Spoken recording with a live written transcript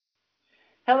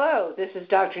Hello, this is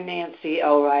Dr. Nancy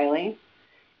O'Reilly,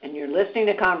 and you're listening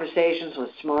to Conversations with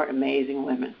Smart, Amazing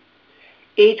Women.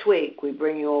 Each week, we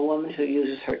bring you a woman who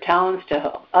uses her talents to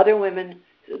help other women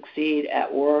succeed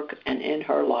at work and in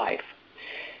her life.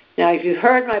 Now, if you've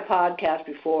heard my podcast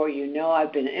before, you know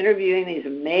I've been interviewing these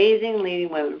amazing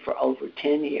leading women for over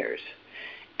 10 years,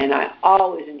 and I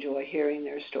always enjoy hearing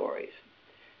their stories.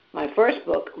 My first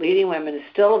book, Leading Women, is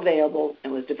still available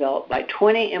and was developed by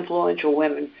 20 influential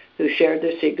women who shared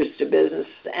their secrets to business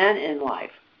and in life.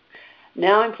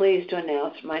 Now I'm pleased to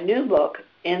announce my new book,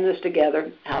 In This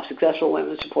Together, How Successful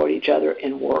Women Support Each Other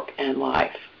in Work and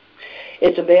Life.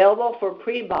 It's available for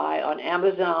pre-buy on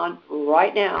Amazon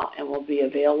right now and will be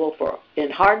available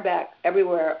in hardback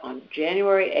everywhere on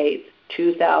January 8th,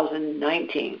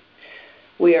 2019.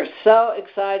 We are so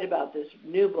excited about this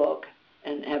new book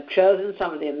and have chosen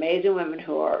some of the amazing women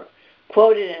who are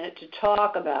quoted in it to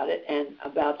talk about it and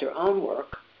about their own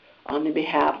work on the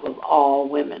behalf of all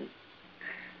women.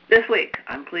 This week,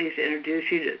 I'm pleased to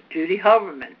introduce you to Judy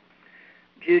Hoberman.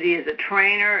 Judy is a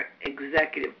trainer,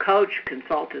 executive coach,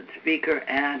 consultant, speaker,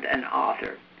 and an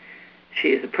author. She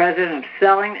is the president of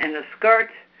Selling in a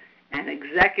Skirt and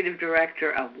executive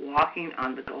director of Walking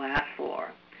on the Glass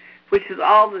Floor, which is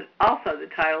also the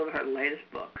title of her latest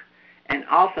book, and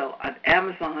also an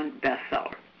Amazon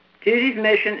bestseller. Judy's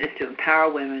mission is to empower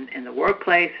women in the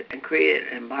workplace and create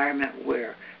an environment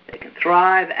where they can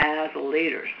thrive as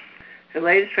leaders. Her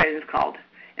latest training is called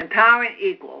Empowering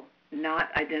Equal, Not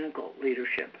Identical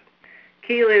Leadership.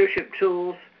 Key leadership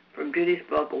tools from Judy's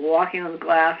book, Walking on the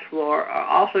Glass Floor, are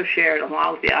also shared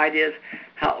along with the ideas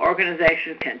how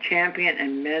organizations can champion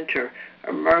and mentor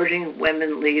emerging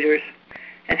women leaders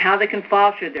and how they can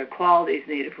foster their qualities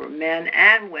needed for men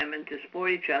and women to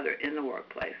support each other in the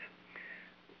workplace.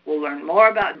 We'll learn more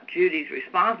about Judy's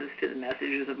responses to the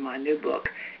messages of my new book,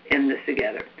 In This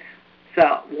Together.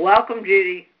 So, welcome,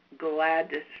 Judy. Glad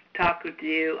to talk with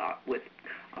you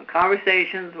on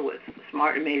Conversations with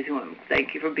Smart, Amazing Women.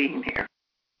 Thank you for being here.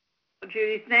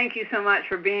 Judy, thank you so much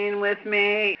for being with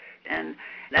me and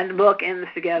the book, In This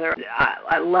Together.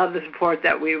 I love the support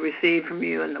that we receive from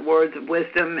you and the words of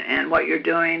wisdom and what you're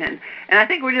doing. And I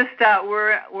think we're just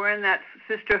we're in that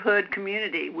sisterhood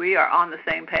community. We are on the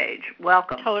same page.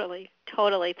 Welcome.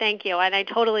 Totally. Thank you. And I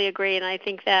totally agree. And I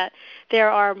think that there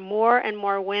are more and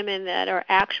more women that are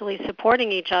actually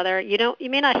supporting each other. You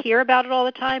may not hear about it all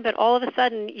the time, but all of a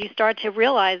sudden you start to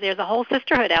realize there's a whole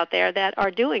sisterhood out there that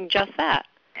are doing just that.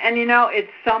 And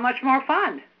it's so much more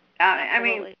fun.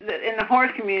 In the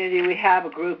horse community, we have a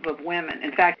group of women.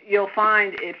 In fact, you'll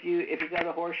find if you go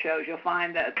to horse shows, you'll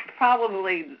find that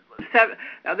probably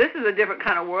now this is a different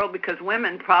kind of world because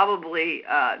women probably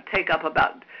take up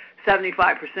about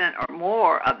 75% or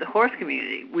more of the horse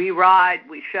community. We ride,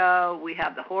 we show, we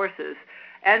have the horses.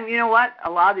 And you know what?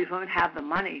 A lot of these women have the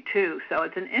money too. So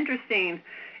it's an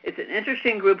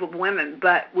interesting group of women,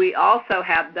 but we also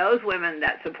have those women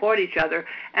that support each other,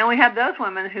 and we have those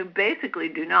women who basically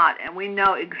do not, and we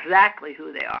know exactly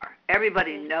who they are.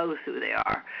 Everybody knows who they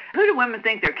are. Who do women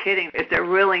think they're kidding if they're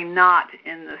really not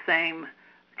in the same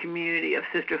community of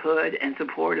sisterhood and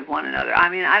support of one another?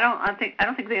 I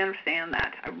don't think they understand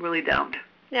that. I really don't.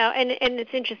 No, and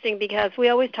it's interesting because we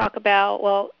always talk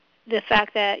about, the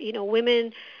fact that,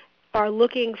 women are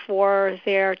looking for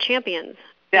their champions.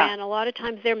 Yeah. And a lot of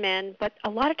times they're men, but a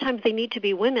lot of times they need to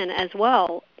be women as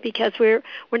well because we're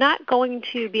not going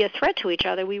to be a threat to each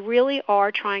other. We really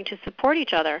are trying to support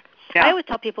each other. Yeah. I always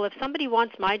tell people if somebody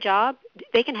wants my job,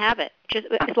 they can have it. Just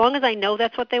as long as I know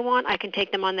that's what they want, I can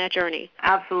take them on that journey.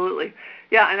 Absolutely.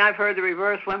 Yeah, and I've heard the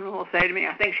reverse. Women will say to me,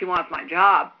 I think she wants my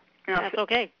job. That's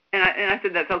okay. And I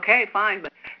said, that's okay, fine,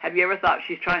 but have you ever thought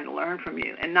she's trying to learn from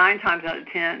you? And 9 times out of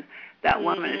 10, that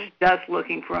woman is just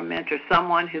looking for a mentor,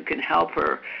 someone who can help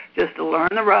her just to learn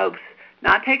the ropes,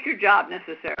 not take your job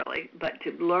necessarily, but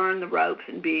to learn the ropes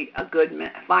and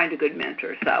find a good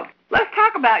mentor. So let's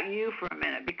talk about you for a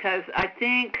minute because I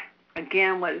think,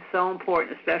 again, what is so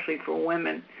important, especially for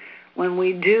women, when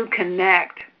we do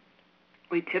connect,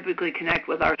 we typically connect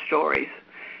with our stories.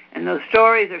 And those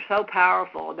stories are so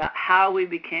powerful about how we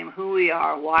became who we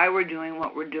are, why we're doing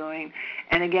what we're doing.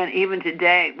 And again, even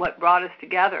today, what brought us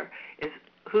together is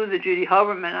who the Judy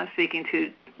Hoberman I'm speaking to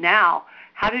now.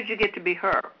 How did you get to be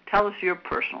her? Tell us your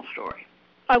personal story.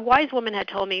 A wise woman had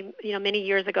told me, many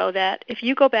years ago that if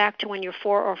you go back to when you're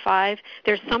 4 or 5,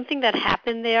 there's something that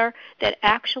happened there that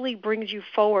actually brings you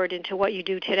forward into what you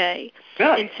do today.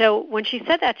 Really? And so when she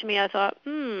said that to me, I thought,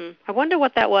 I wonder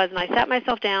what that was. And I sat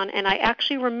myself down, and I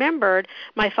actually remembered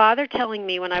my father telling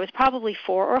me when I was probably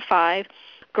 4 or 5,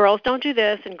 girls don't do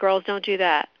this and girls don't do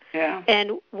that. Yeah.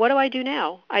 And what do I do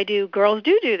now? I do girls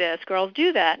do this, girls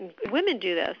do that, and women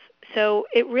do this. So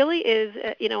it really is,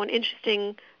 an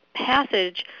interesting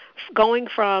passage going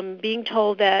from being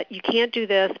told that you can't do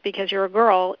this because you're a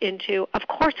girl into, of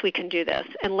course we can do this,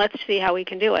 and let's see how we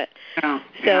can do it. Yeah.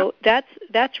 So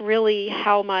that's really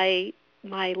how my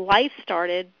life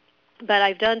started. But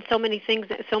I've done so many things,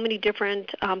 so many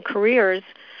different careers.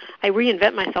 I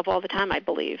reinvent myself all the time, I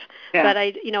believe. Yeah. But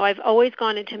I've always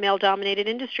gone into male-dominated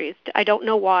industries. I don't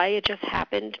know why, it just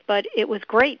happened, but it was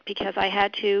great because I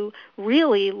had to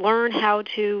really learn how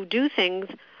to do things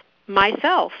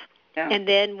myself. Yeah. And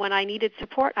then when I needed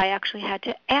support, I actually had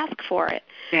to ask for it.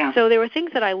 Yeah. So there were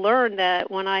things that I learned that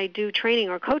when I do training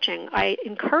or coaching, I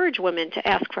encourage women to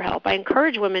ask for help. I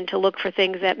encourage women to look for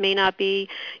things that may not be,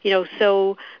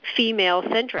 so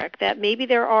female-centric, that maybe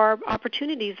there are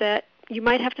opportunities that you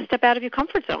might have to step out of your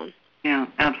comfort zone. Yeah,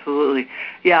 absolutely.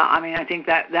 Yeah, I mean, I think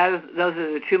those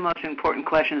are the two most important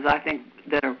questions I think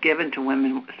that are given to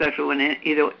women, especially when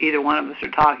either one of us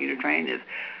are talking or trained, is,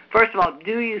 first of all,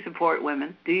 do you support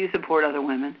women? Do you support other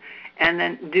women? And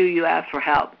then do you ask for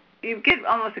help? You get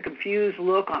almost a confused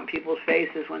look on people's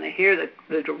faces when they hear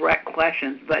the direct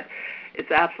questions, but it's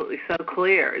absolutely so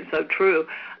clear and so true.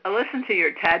 I listened to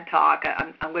your TED Talk.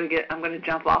 I'm going to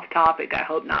jump off topic. I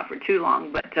hope not for too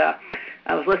long, but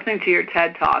I was listening to your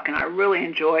TED Talk, and I really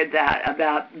enjoyed that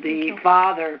about the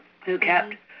father who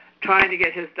kept trying to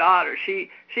get his daughter. She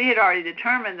had already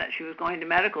determined that she was going to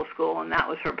medical school, and that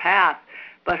was her path.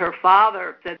 But her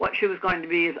father said what she was going to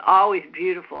be is always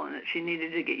beautiful and that she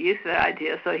needed to get used to that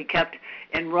idea. So he kept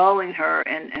enrolling her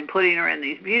and putting her in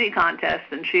these beauty contests.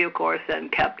 And she, of course, then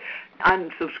kept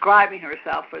unsubscribing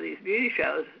herself for these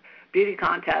beauty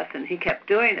contests. And he kept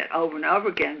doing it over and over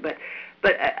again. But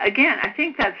again, I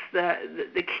think that's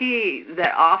the key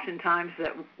that oftentimes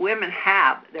that women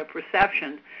have. Their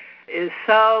perception is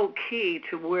so key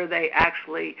to where they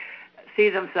actually see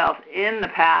themselves in the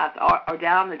path or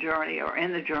down the journey or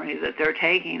in the journey that they're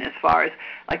taking, as far as,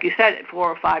 like you said, at 4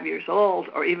 or 5 years old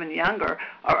or even younger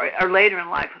or later in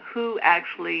life, who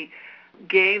actually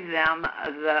gave them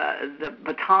the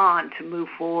baton to move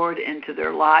forward into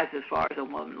their lives, as far as a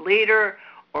woman leader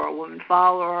or a woman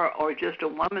follower or just a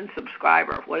woman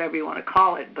subscriber, whatever you want to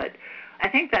call it. But I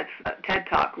think that's TED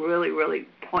Talk really, really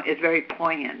is very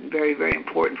poignant and very, very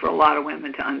important for a lot of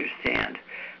women to understand.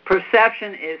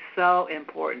 Perception is so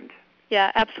important.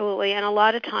 Yeah, absolutely. And a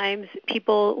lot of times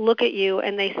people look at you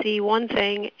and they see one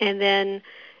thing, and then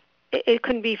it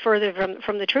couldn't be further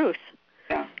from the truth.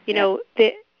 Yeah.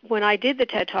 When I did the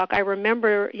TED Talk, I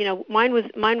remember, mine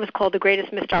was called The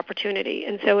Greatest Missed Opportunity.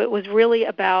 And so it was really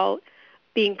about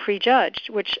being prejudged,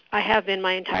 which I have been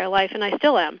my entire life, and I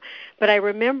still am. But I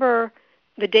remember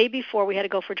the day before we had to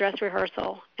go for dress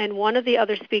rehearsal, and one of the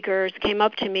other speakers came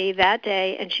up to me that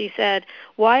day, and she said,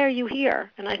 "Why are you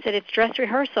here?" And I said, "It's dress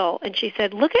rehearsal." And she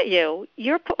said, "Look at you.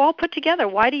 You're all put together.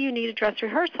 Why do you need a dress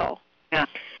rehearsal?" Yeah.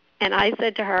 And I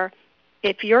said to her,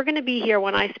 "If you're going to be here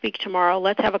when I speak tomorrow,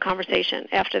 let's have a conversation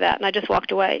after that." And I just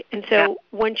walked away. And so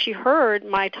when she heard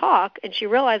my talk and she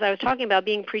realized I was talking about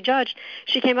being prejudged,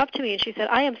 she came up to me and she said,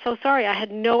 "I am so sorry. I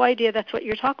had no idea that's what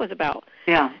your talk was about."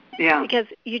 Yeah, yeah. Because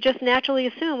you just naturally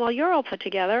assume, well, you're all put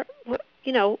together.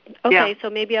 Okay,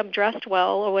 so maybe I'm dressed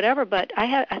well or whatever, but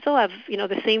I still have,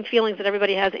 the same feelings that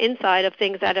everybody has inside of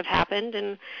things that have happened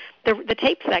and the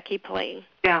tapes that keep playing.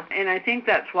 Yeah, and I think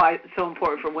that's why it's so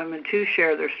important for women to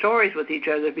share their stories with each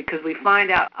other, because we find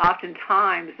out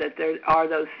oftentimes that there are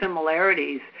those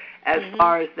similarities as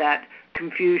far as that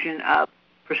confusion of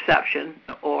perception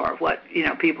or what,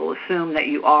 people assume that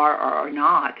you are or are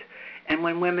not. And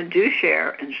when women do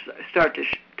share and start to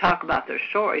talk about their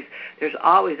stories, there's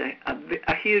always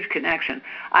a huge connection.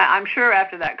 I'm sure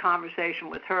after that conversation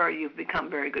with her, you've become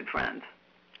very good friends.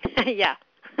 Yeah.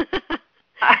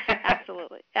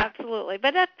 Absolutely.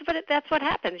 But that's what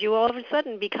happens. You all of a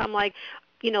sudden become like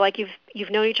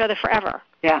you've known each other forever.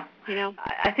 Yeah.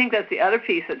 I think that's the other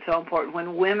piece that's so important.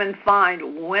 When women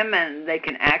find women they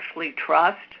can actually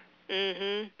trust.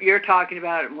 Mm-hmm. You're talking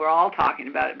about it, and we're all talking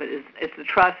about it, but it's the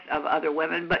trust of other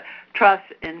women, but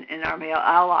trust in our male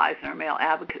allies and our male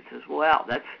advocates as well.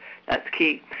 That's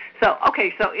key. So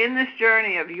in this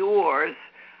journey of yours,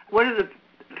 what are the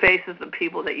faces of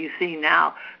people that you see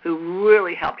now who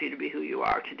really helped you to be who you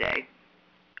are today?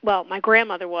 Well, my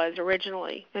grandmother was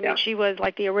originally. I mean, she was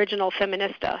like the original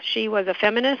feminista. She was a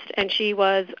feminist, and she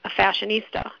was a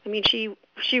fashionista. I mean,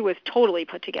 she was totally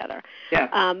put together.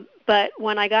 Yeah. But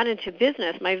when I got into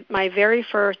business, my very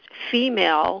first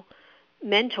female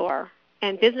mentor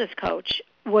and business coach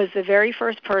was the very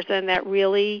first person that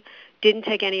really didn't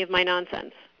take any of my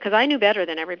nonsense. because I knew better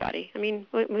than everybody. I mean,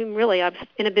 really, I'm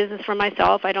in a business for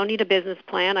myself. I don't need a business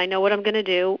plan. I know what I'm going to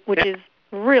do, which is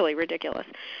really ridiculous.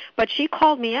 But she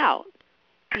called me out.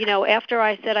 After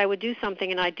I said I would do something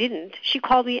and I didn't, she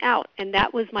called me out. And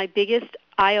that was my biggest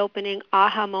eye-opening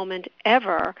aha moment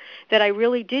ever, that I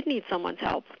really did need someone's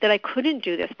help, that I couldn't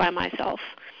do this by myself.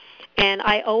 And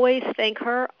I always thank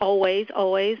her, always,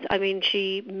 always. I mean,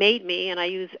 she made me, and I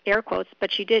use air quotes,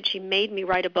 but she did. She made me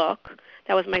write a book.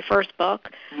 That was my first book.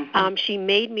 Mm-hmm. She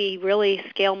made me really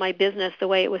scale my business the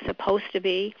way it was supposed to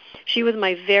be. She was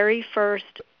my very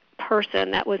first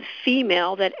person that was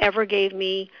female that ever gave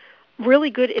me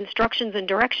really good instructions and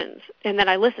directions, and that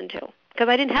I listened to, because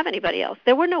I didn't have anybody else.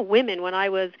 There were no women when I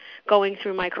was going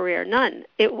through my career, none.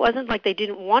 It wasn't like they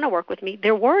didn't want to work with me.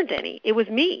 There weren't any. It was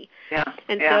me. Yeah.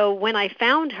 So when I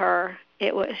found her,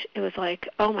 it was like,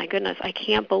 oh my goodness, I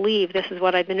can't believe this is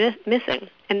what I've been missing,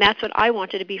 and that's what I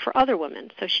wanted to be for other women.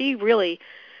 So she's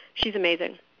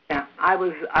amazing. Yeah, I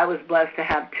was blessed to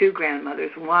have two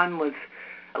grandmothers. One was,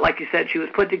 like you said, she was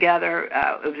put together.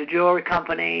 It was a jewelry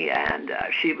company, and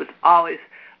she was always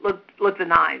looked the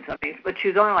nines. I mean, but she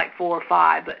was only like 4 or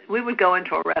 5. But we would go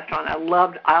into a restaurant.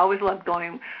 I always loved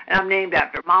going, and I'm named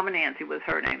after her. Mama Nancy was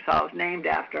her name, so I was named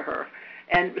after her.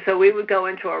 And so we would go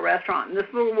into a restaurant, and this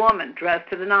little woman dressed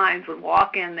to the nines would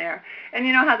walk in there. And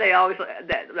you know how they always,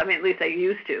 at least they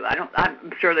used to.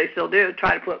 I'm sure they still do,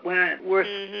 try to put women at worst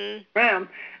room.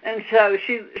 And so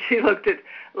she looked at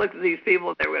these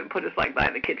people. They were going to put us like by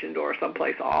the kitchen door,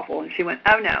 someplace awful. And she went,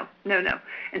 oh no.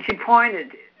 And she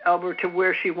pointed over to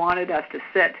where she wanted us to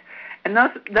sit. And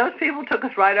those people took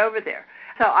us right over there.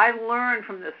 So I learned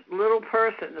from this little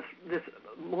person, this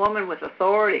woman with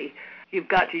authority. You've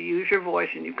got to use your voice,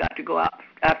 and you've got to go out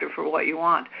after for what you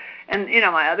want. And,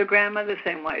 my other grandmother, the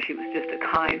same way. She was just a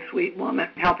kind, sweet woman,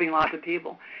 helping lots of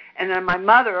people. And then my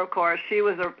mother, of course, she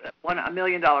was a $1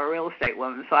 million real estate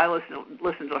woman, so I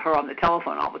listened to her on the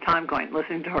telephone all the time,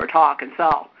 listening to her talk and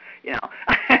sell.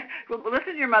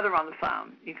 Listen to your mother on the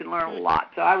phone. You can learn a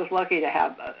lot. So I was lucky to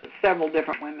have several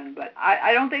different women, but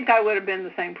I don't think I would have been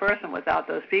the same person without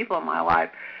those people in my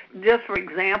life. Just for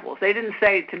examples, they didn't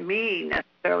say to me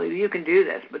necessarily, you can do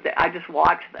this, but I just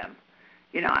watched them.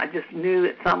 I just knew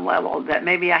at some level that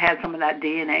maybe I had some of that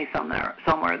DNA somewhere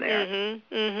there.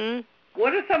 Mm-hmm. Mm-hmm.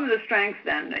 What are some of the strengths,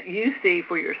 then, that you see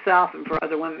for yourself and for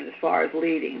other women as far as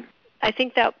leading? I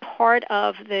think that part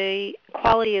of the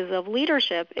qualities of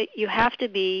leadership, you have to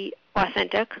be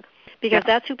authentic, because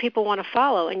that's who people want to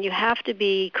follow, and you have to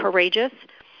be courageous,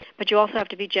 but you also have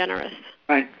to be generous.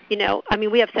 Right.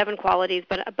 We have 7 qualities,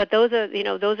 but those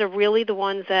are really the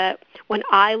ones that when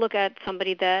I look at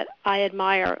somebody that I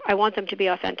admire, I want them to be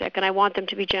authentic, and I want them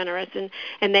to be generous,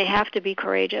 and they have to be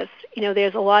courageous.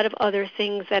 There's a lot of other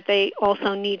things that they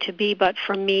also need to be, but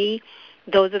for me,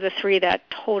 those are the 3 that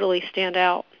totally stand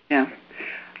out. Yeah.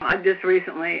 I just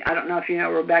recently, I don't know if you know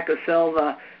Rebecca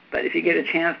Silva, but if you get a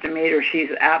chance to meet her, she's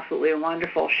absolutely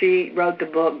wonderful. She wrote the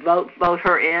book, Vote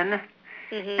Her In,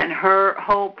 and her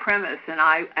whole premise, and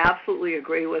I absolutely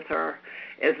agree with her,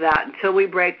 is that until we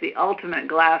break the ultimate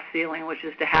glass ceiling, which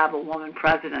is to have a woman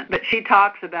president. But she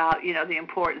talks about, the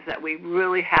importance that we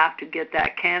really have to get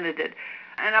that candidate.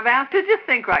 And I've asked her, just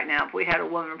think right now, if we had a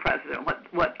woman president,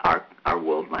 what our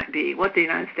world might be, what the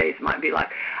United States might be like.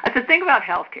 I said, think about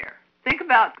health care. Think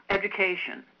about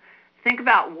education. Think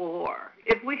about war.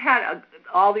 If we had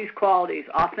all these qualities,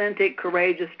 authentic,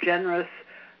 courageous, generous,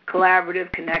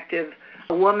 collaborative, connective,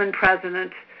 a woman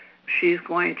president, she's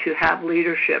going to have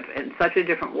leadership in such a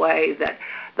different way that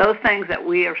those things that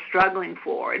we are struggling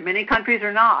for, and many countries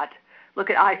are not. Look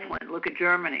at Iceland, look at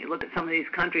Germany, look at some of these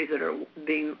countries that are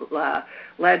being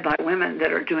led by women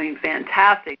that are doing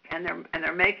fantastic, and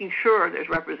they're making sure there's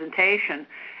representation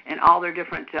in all their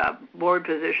different board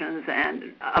positions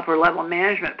and upper-level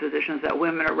management positions that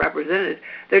women are represented.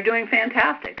 They're doing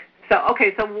fantastic. So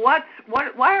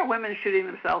why are women shooting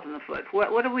themselves in the foot?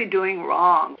 What are we doing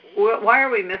wrong? Why are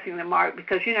we missing the mark?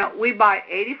 Because, we buy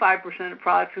 85% of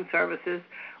products and services.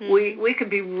 We could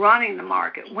be running the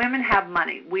market. Women have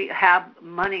money. We have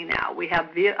money now. We have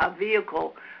a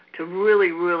vehicle to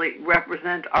really, really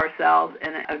represent ourselves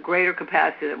in a greater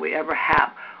capacity than we ever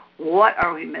have. What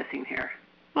are we missing here?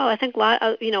 Well, I think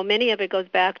many of it goes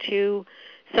back to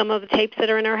some of the tapes that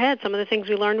are in our head, some of the things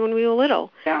we learned when we were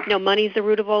little. Yeah. Money's the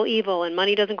root of all evil, and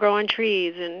money doesn't grow on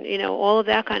trees, and, all of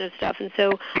that kind of stuff. And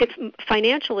so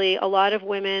financially, a lot of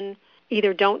women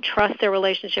either don't trust their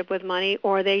relationship with money,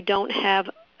 or they don't have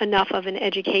enough of an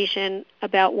education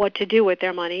about what to do with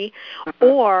their money,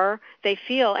 or they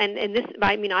feel, and this,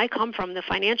 I come from the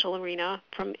financial arena,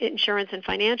 from insurance and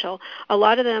financial, a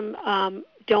lot of them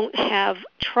don't have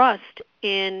trust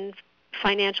in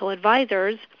financial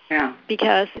advisors. Yeah.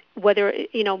 Because whether,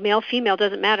 male, female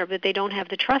doesn't matter, but they don't have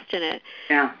the trust in it.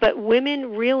 Yeah. But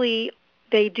women really,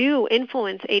 they do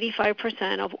influence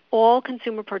 85% of all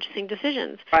consumer purchasing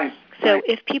decisions. Right. So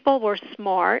if people were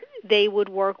smart, they would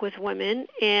work with women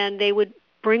and they would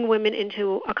bring women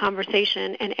into a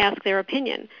conversation and ask their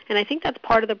opinion. And I think that's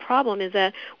part of the problem, is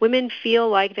that women feel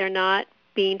like they're not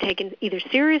being taken either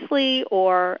seriously,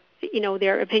 or,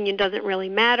 their opinion doesn't really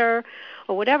matter,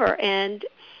 or whatever. And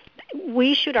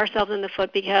we shoot ourselves in the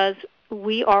foot because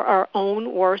we are our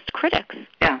own worst critics.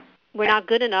 Yeah. We're not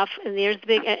good enough, and there's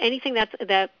anything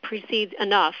that precedes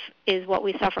enough is what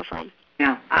we suffer from.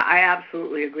 Yeah, I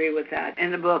absolutely agree with that.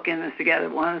 In the book, In This Together,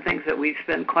 one of the things that we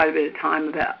spend quite a bit of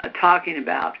time talking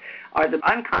about are the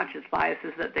unconscious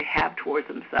biases that they have towards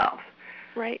themselves.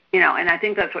 Right. And I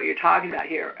think that's what you're talking about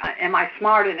here. Am I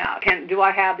smart enough? Do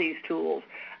I have these tools?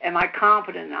 Am I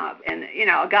confident enough? And,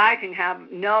 a guy can have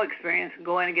no experience and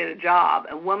go in and get a job.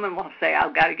 A woman will say,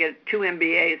 I've got to get 2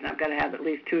 MBAs and I've got to have at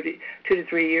least 2 to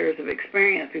 3 years of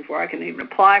experience before I can even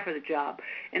apply for the job.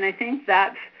 And I think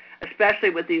that's, especially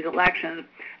with these elections.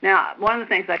 Now, one of the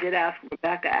things I did ask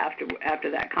Rebecca after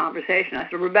that conversation, I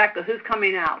said, Rebecca, who's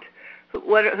coming out?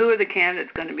 Who are the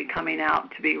candidates going to be coming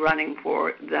out to be running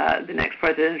for the next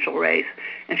presidential race?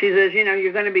 And she says,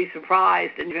 you're going to be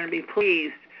surprised and you're going to be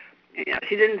pleased.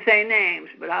 She didn't say names,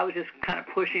 but I was just kind of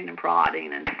pushing and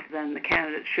prodding, and then the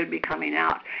candidates should be coming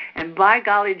out. And by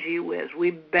golly gee whiz,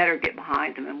 we better get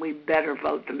behind them and we better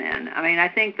vote them in. I mean, I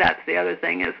think that's the other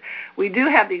thing, is we do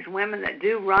have these women that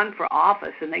do run for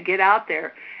office, and they get out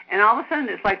there, and all of a sudden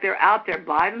it's like they're out there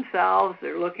by themselves.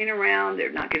 They're looking around.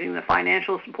 They're not getting the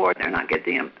financial support. They're not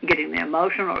getting the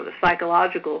emotional or the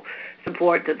psychological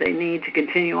support that they need to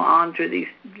continue on through these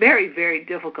very, very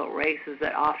difficult races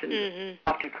that often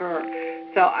occur.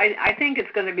 So I think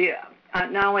it's going to be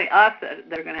not only us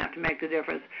that are going to have to make the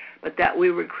difference, but that we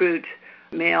recruit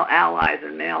male allies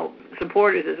and male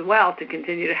supporters as well to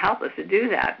continue to help us to do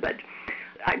that. But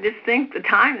I just think the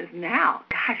time is now.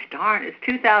 Gosh darn, it's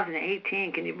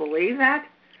 2018. Can you believe that?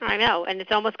 I know, and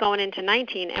it's almost going into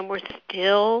 19, and we're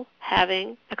still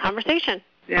having a conversation.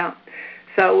 Yeah.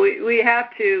 So we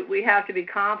have to be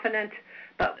confident.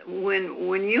 But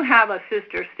when you have a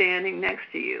sister standing next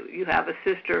to you, you have a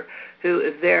sister who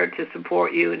is there to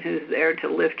support you and who's there to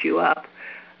lift you up.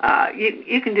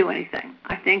 You can do anything.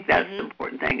 I think that's the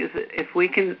important thing, is that if we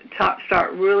can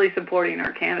start really supporting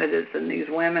our candidates and these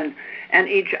women and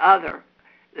each other,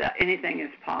 anything is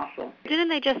possible. Didn't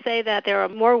they just say that there are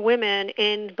more women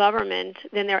in government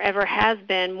than there ever has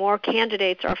been? More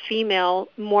candidates are female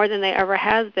more than they ever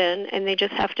has been, and they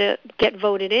just have to get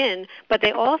voted in. But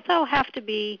they also have to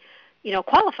be,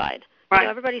 qualified. Right.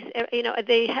 Everybody's,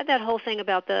 they had that whole thing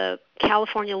about the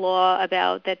California law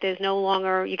about that there's no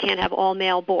longer, you can't have all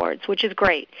male boards, which is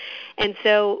great. And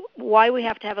so why we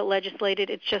have to have it legislated,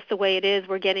 it's just the way it is.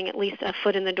 We're getting at least a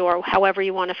foot in the door, however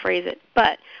you want to phrase it.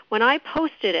 But when I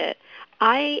posted it,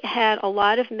 I had a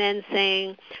lot of men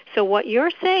saying, so what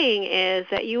you're saying is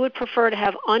that you would prefer to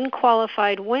have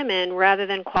unqualified women rather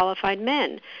than qualified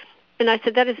men. And I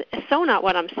said, that is so not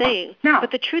what I'm saying. No.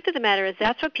 But the truth of the matter is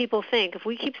that's what people think. If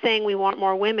we keep saying we want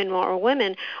more women,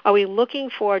 are we looking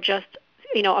for just,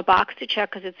 a box to check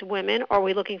because it's women, or are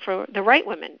we looking for the right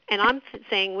women? And I'm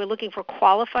saying we're looking for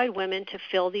qualified women to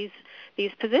fill these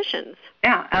positions.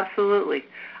 Yeah, absolutely.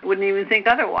 I wouldn't even think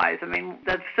otherwise. I mean,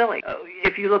 that's silly.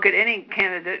 If you look at any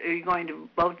candidate, you're going to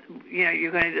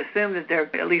assume that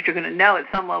at least you're going to know at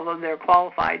some level they're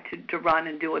qualified to run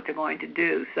and do what they're going to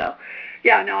do. So,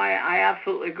 yeah, no, I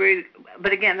absolutely agree.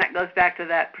 But again, that goes back to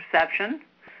that perception,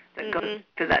 that goes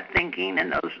to that thinking,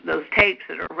 and those tapes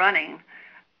that are running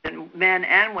in men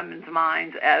and women's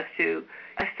minds as to,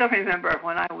 I still remember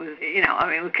when I was, we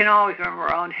can always remember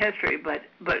our own history, but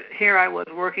here I was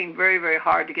working very, very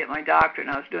hard to get my doctorate,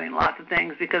 and I was doing lots of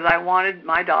things because I wanted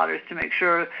my daughters to make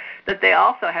sure that they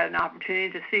also had an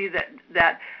opportunity to see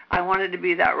that I wanted to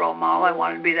be that role model, I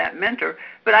wanted to be that mentor.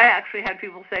 But I actually had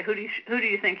people say, who do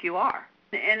you think you are?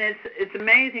 And it's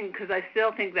amazing, because I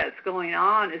still think that's going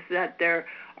on, is that there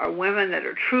are women that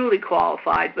are truly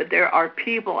qualified, but there are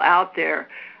people out there.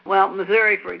 Well,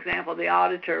 Missouri, for example, the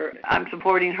auditor, I'm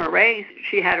supporting her race.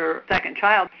 She had her second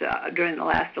child during the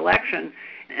last election,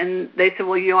 and they said,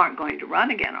 well, you aren't going to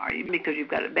run again, are you, because you've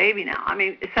got a baby now? I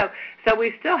mean, so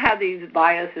we still have these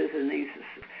biases and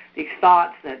these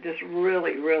thoughts that just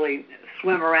really, really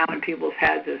swim around in people's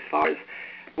heads as far as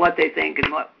what they think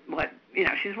and what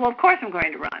she says, well, of course I'm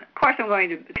going to run. Of course I'm going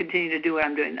to continue to do what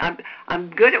I'm doing. I'm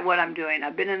good at what I'm doing.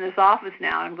 I've been in this office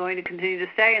now, and I'm going to continue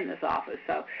to stay in this office.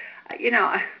 So,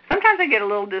 sometimes I get a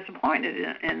little disappointed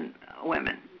in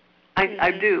women.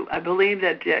 I do. I believe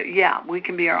that, we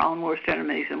can be our own worst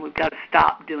enemies, and we've got to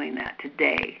stop doing that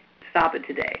today. Stop it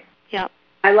today. Yeah.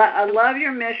 I love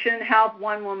your mission, help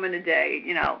one woman a day.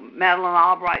 You know, Madeleine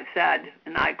Albright said,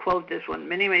 and I quote this one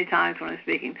many, many times when I'm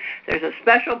speaking, there's a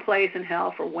special place in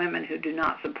hell for women who do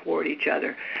not support each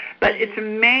other. But it's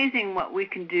amazing what we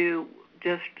can do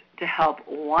just to help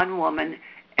one woman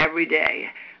every day.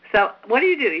 So what do?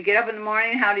 You get up in the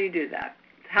morning, how do you do that?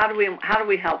 How do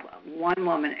we help one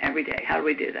woman every day? How do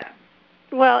we do that?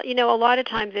 Well, you know, a lot of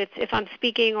times it's if I'm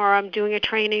speaking or I'm doing a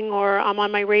training or I'm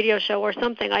on my radio show or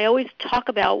something, I always talk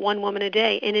about one woman a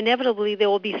day, and inevitably there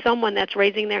will be someone that's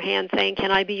raising their hand saying,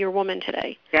 can I be your woman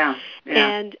today? Yeah.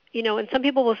 And, you know, and some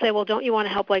people will say, well, don't you want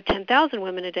to help like 10,000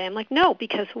 women a day? I'm like, no,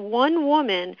 because one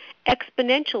woman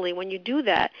exponentially, when you do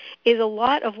that, is a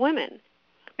lot of women.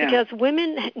 Because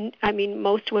women, I mean,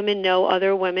 most women know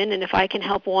other women, and if I can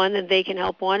help one, then they can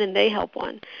help one, and they help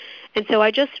one. And so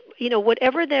I just, you know,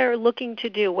 whatever they're looking to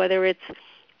do, whether it's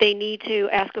they need to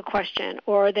ask a question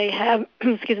or they have,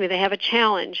 they have a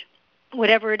challenge,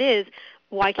 whatever it is,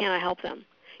 why can't I help them?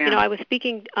 Yeah. You know, I was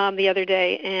speaking the other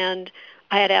day, and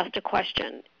I had asked a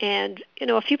question, and, you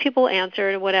know, a few people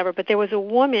answered or whatever, but there was a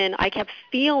woman I kept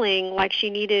feeling like she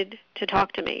needed to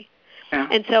talk to me. Yeah.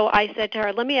 And so I said to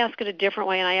her, let me ask it a different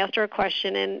way, and I asked her a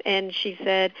question, and she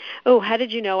said, oh, how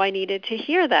did you know I needed to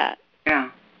hear that?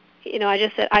 Yeah. You know, I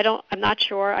just said, I'm not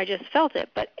sure, I just felt it.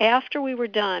 But after we were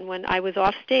done, when I was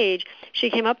off stage, she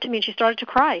came up to me and she started to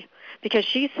cry because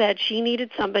she said she needed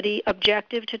somebody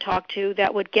objective to talk to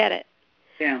that would get it.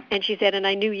 Yeah. And she said, and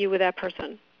I knew you were that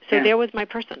person. So there was my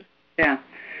person. Yeah.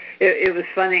 It was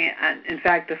funny. In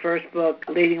fact, the first book,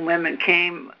 Leading Women,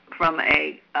 came from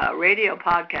a radio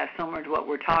podcast similar to what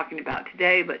we're talking about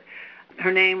today, but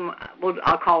her name,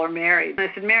 I'll call her Mary. And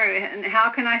I said, Mary, and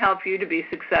how can I help you to be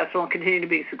successful and continue to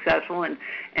be successful and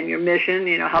your mission,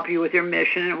 you know, help you with your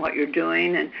mission and what you're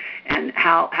doing, and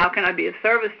how can I be of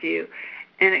service to you?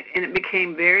 And it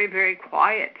became very, very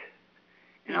quiet.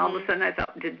 And all of a sudden I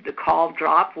thought, did the call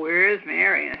drop? Where is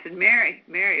Mary? And I said, Mary,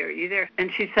 are you there? And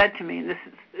she said to me, and this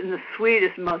is in the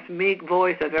sweetest, most meek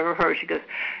voice I've ever heard, she goes,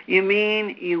 you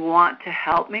mean you want to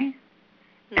help me?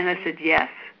 And I said, yes.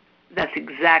 That's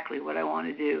exactly what I want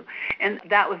to do. And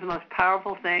that was the most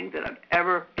powerful thing that I've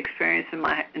ever experienced in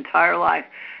my entire life,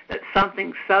 that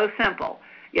something so simple,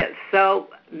 yet so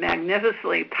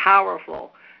magnificently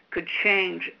powerful could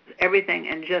change everything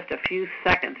in just a few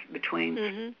seconds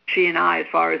between she and I as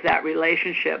far as that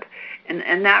relationship.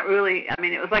 And that really, I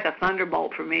mean, it was like a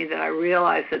thunderbolt for me that I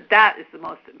realized that is the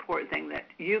most important thing that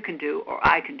you can do or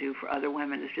I can do for other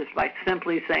women, is just by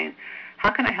simply saying,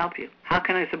 how can I help you? How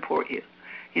can I support you?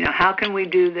 You know, how can we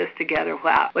do this together?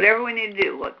 Wow. Whatever we need to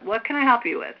do, what can I help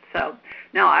you with? So,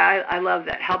 no, I love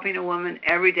that, helping a woman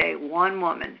every day, one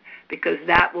woman, because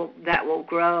that will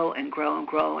grow and grow and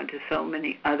grow into so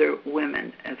many other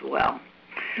women as well.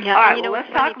 Yeah, all right, you know,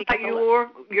 let's talk about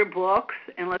your books,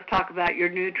 and let's talk about your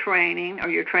new training, or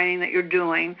your training that you're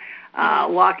doing,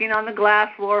 Walking on the Glass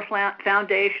Floor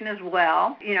Foundation as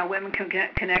well. You know, Women Can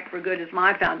Connect for Good is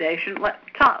my foundation. What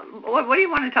do you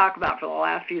want to talk about for the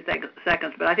last few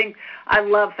seconds? But I think I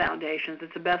love foundations.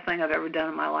 It's the best thing I've ever done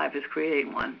in my life, is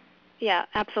creating one. Yeah,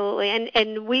 absolutely.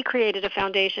 And we created a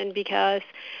foundation because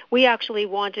we actually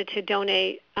wanted to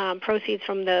donate proceeds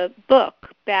from the book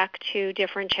back to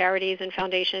different charities and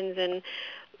foundations and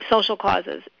social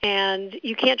causes. And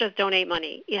you can't just donate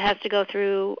money. It has to go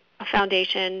through a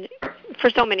foundation for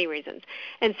so many reasons.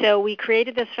 And so we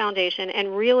created this foundation,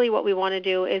 and really what we want to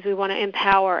do is we want to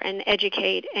empower and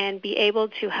educate and be able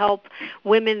to help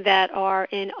women that are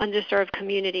in underserved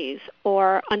communities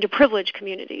or underprivileged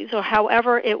communities, or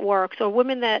however it works, or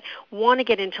women that want to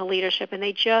get into leadership and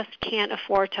they just can't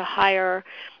afford to hire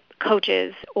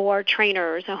coaches or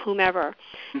trainers or whomever.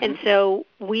 And so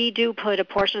we do put a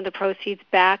portion of the proceeds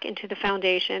back into the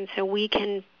foundation so we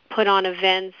can put on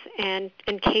events and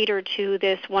cater to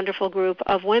this wonderful group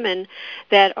of women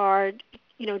that are,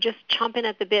 you know, just chomping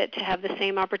at the bit to have the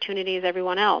same opportunity as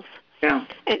everyone else. Yeah.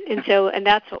 And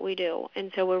that's what we do.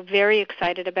 And so we're very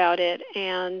excited about it.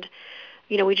 And,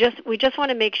 you know, we just want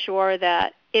to make sure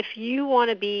that if you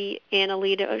want to be in a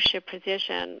leadership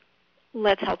position,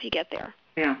 let's help you get there.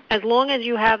 Yeah. As long as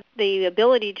you have the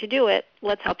ability to do it,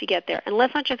 let's help you get there. And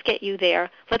let's not just get you there,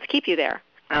 let's keep you there.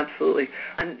 Absolutely.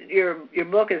 And your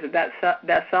book is a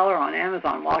bestseller on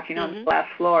Amazon. Walking on the Glass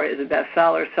Floor is a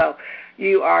bestseller. So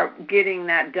you are getting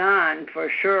that done for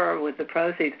sure with the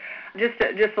proceeds. Just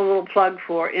a little plug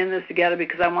for In This Together,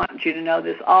 because I want you to know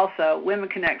this also. Women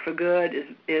Connect for Good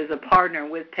is a partner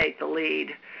with Take the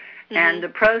Lead. And the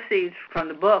proceeds from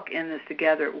the book In This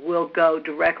Together will go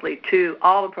directly to,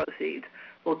 all the proceeds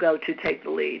will go to Take the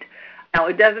Lead. Now,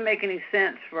 it doesn't make any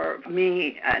sense for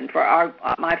me and for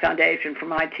my foundation, for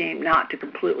my team, not to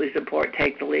completely support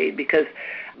Take the Lead, because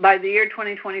by the year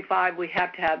 2025, we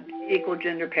have to have equal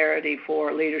gender parity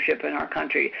for leadership in our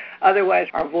country. Otherwise,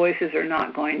 our voices are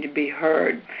not going to be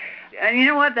heard. And you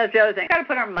know what? That's the other thing. We've got to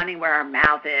put our money where our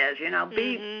mouth is.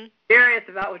 Be serious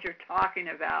about what you're talking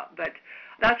about. But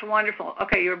that's wonderful.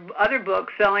 Okay, your other book,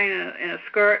 Selling in a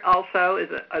Skirt, also is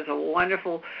a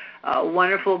wonderful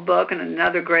book and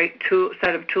another great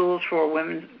set of tools for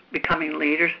women becoming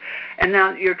leaders. And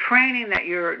now your training that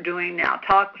you're doing now,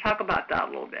 talk about that a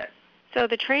little bit. So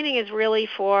the training is really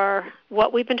for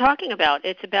what we've been talking about.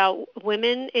 It's about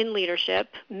women in leadership,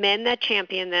 men that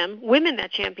champion them, women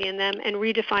that champion them, and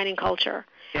redefining culture.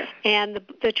 Yes. And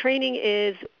the training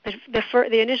is,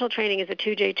 the initial training is a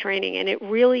 2-day training, and it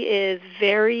really is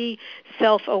very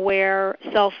self-aware,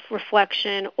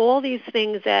 self-reflection, all these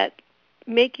things that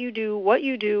make you do what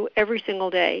you do every single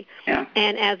day. Yeah.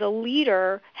 And as a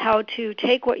leader, how to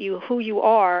take who you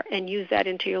are and use that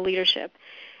into your leadership.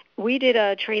 We did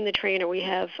a Train the Trainer. We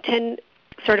have 10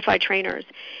 certified trainers,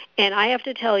 and I have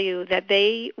to tell you that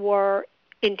they were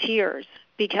in tears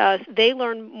because they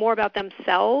learn more about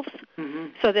themselves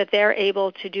so that they're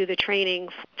able to do the training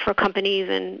for companies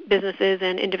and businesses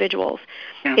and individuals.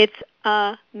 Yeah.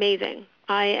 It's amazing.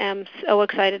 I am so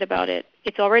excited about it.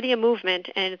 It's already a movement,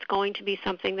 and it's going to be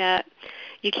something that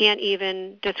you can't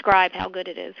even describe how good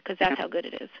it is, because that's how good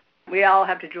it is. We all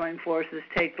have to join forces,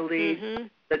 take the lead.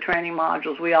 The training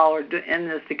modules, we all are in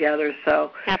this together.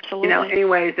 So, absolutely. Any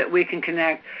ways that we can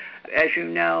connect, as you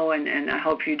know, and I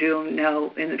hope you do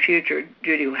know in the future,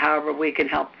 Judy, however we can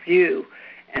help you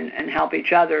and help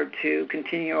each other to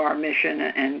continue our mission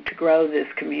and to grow this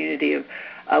community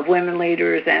of women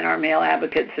leaders and our male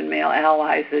advocates and male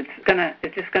allies. We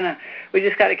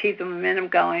just got to keep the momentum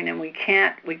going, and we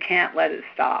can't let it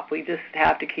stop. We just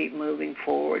have to keep moving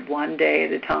forward one day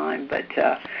at a time. But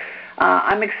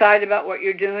I'm excited about what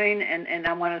you're doing, and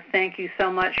I want to thank you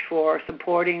so much for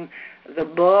supporting the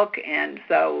book. And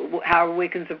so however we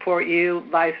can support you,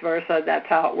 vice versa, that's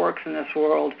how it works in this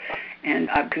world.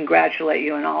 And I congratulate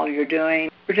you on all you're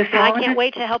doing. I can't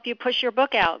wait to help you push your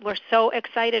book out. We're so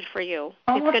excited for you.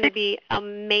 It's going to be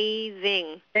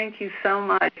amazing. Thank you so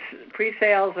much.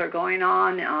 Pre-sales are going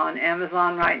on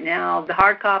Amazon right now. The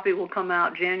hard copy will come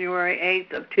out January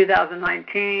 8th of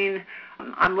 2019.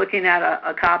 I'm looking at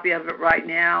a copy of it right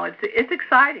now. It's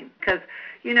exciting because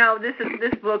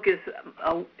this book is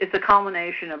it's a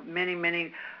culmination of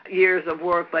many years of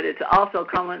work, but it's also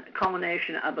a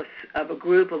culmination of a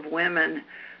group of women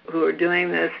who are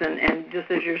doing this, and just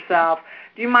as yourself.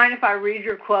 Do you mind if I read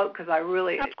your quote? Because I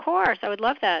really... Of course, I would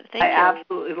love that. Thank you. I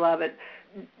absolutely love it.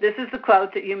 This is the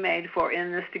quote that you made for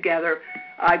In This Together.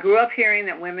 I grew up hearing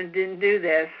that women didn't do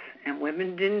this and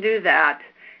women didn't do that,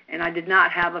 and I did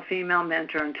not have a female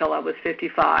mentor until I was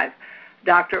 55.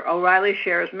 Dr. O'Reilly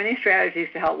shares many strategies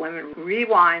to help women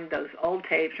rewind those old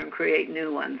tapes and create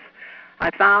new ones.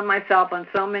 I found myself on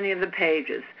so many of the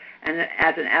pages, and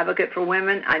as an advocate for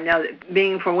women, I know that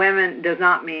being for women does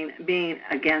not mean being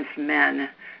against men.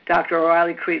 Dr.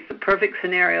 O'Reilly creates the perfect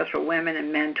scenarios for women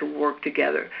and men to work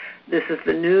together. This is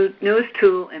the newest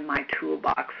tool in my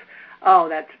toolbox. Oh,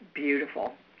 that's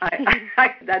beautiful.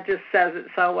 That just says it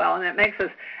so well, and it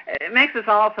makes us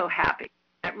all so happy.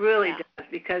 It really does,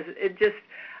 because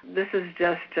this is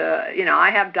just,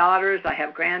 I have daughters, I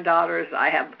have granddaughters, I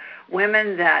have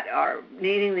women that are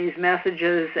needing these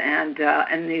messages, and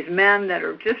these men that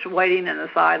are just waiting in the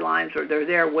sidelines, or they're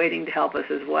there waiting to help us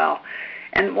as well.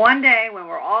 And one day when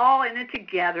we're all in it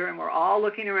together and we're all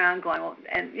looking around going, well,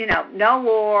 and no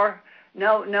war,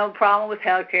 no problem with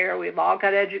health care, we've all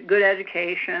got good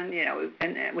education,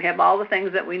 and we have all the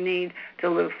things that we need to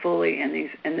live fully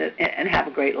and have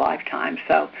a great lifetime.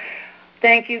 So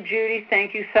thank you, Judy.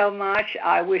 Thank you so much.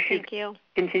 I wish you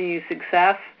continued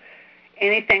success.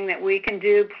 Anything that we can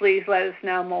do, please let us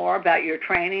know more about your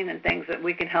training and things that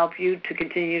we can help you to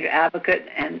continue to advocate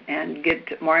and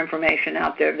get more information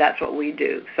out there. That's what we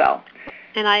do. So.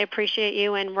 And I appreciate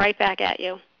you, and right back at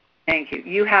you. Thank you.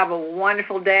 You have a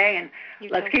wonderful day,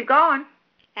 and let's keep going.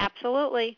 Absolutely.